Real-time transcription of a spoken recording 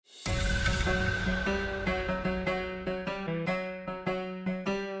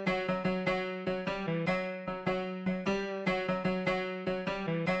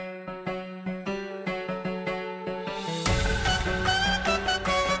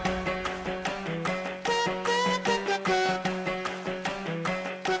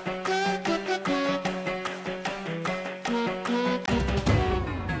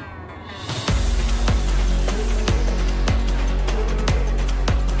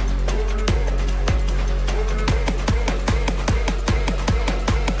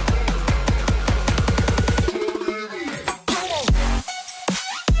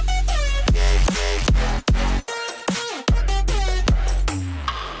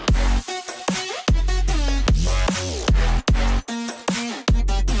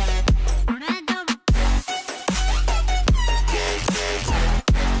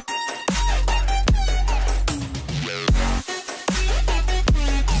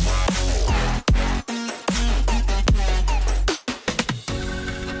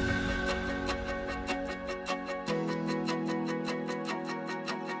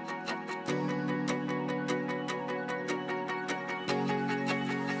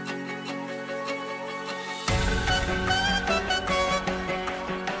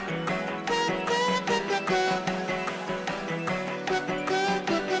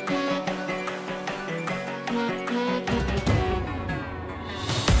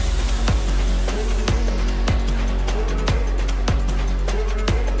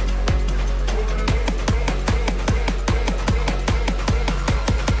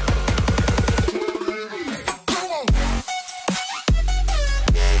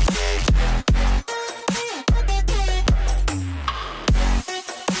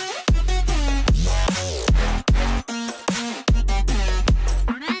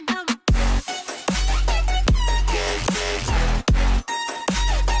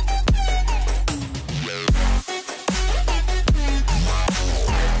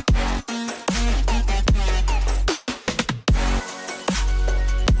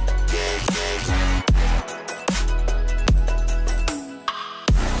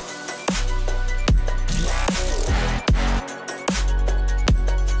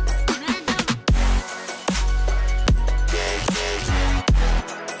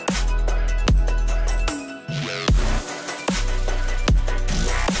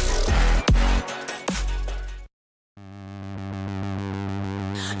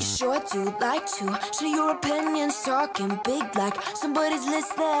Sure do like to share your opinions, talking big like somebody's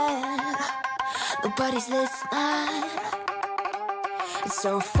listening. Nobody's listening. It's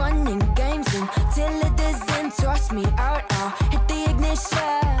so fun in games until it doesn't. Toss me out, I'll hit the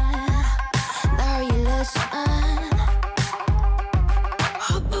ignition. Now you listen.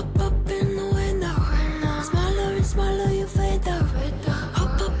 Hop up in the window. Smaller and smaller you fade out.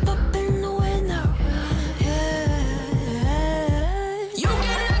 Hop up in the window. You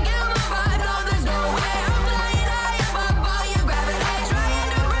cannot get my vibe, no there's no way. I'm flying high above all your gravity, trying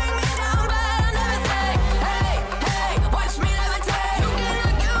to bring me down, but I'll never stay. Hey, hey, watch me levitate. You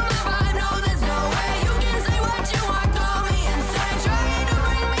cannot get my vibe, no there's no way. You can say what you want, call me insane, trying to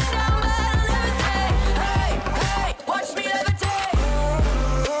bring me down, but I'll never stay. Hey, hey, watch me levitate.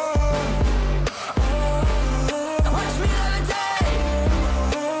 Watch me levitate.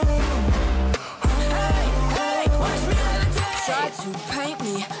 Hey, hey, watch me levitate. Try to paint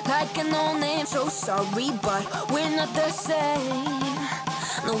me like a no-name, so sorry, but we're not the same.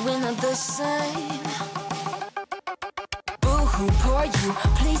 No, we're not the same. Boo-hoo, poor you,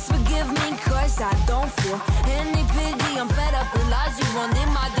 please forgive me, cause I don't feel any pity. I'm fed up with lies, you wanted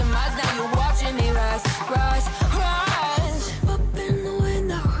my demise, now you're watching me rise, rise, rise. Up in the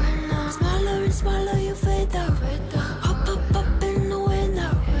window, smaller and smaller you fade out. Hop up in the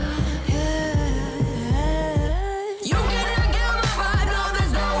window. You cannot get my vibe, no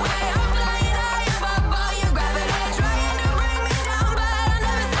there's no way. I'm flying high above all your gravity, trying to bring me down, but I'll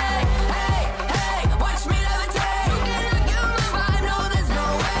never stay. Hey, hey, watch me levitate. You cannot get my vibe, no there's no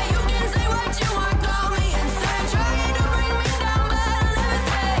way. You can say what you want, call me insane, trying to bring me down, but I'll never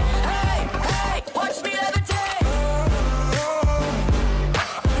stay. Hey, hey, watch me levitate.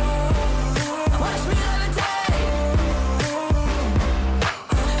 Watch me levitate.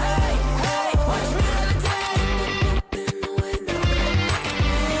 Hey, hey, watch me levitate. Up in the window.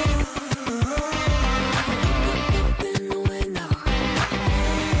 Up in the window.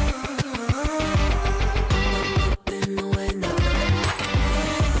 Up in the window.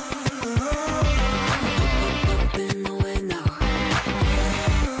 Up in the window.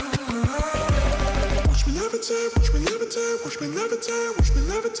 Watch me levitate, watch me levitate, watch me levitate, watch me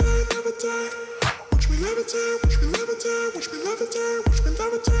levitate, levitate. Watch me levitate, watch me levitate, watch me levitate, watch me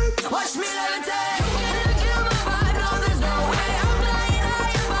levitate. Watch me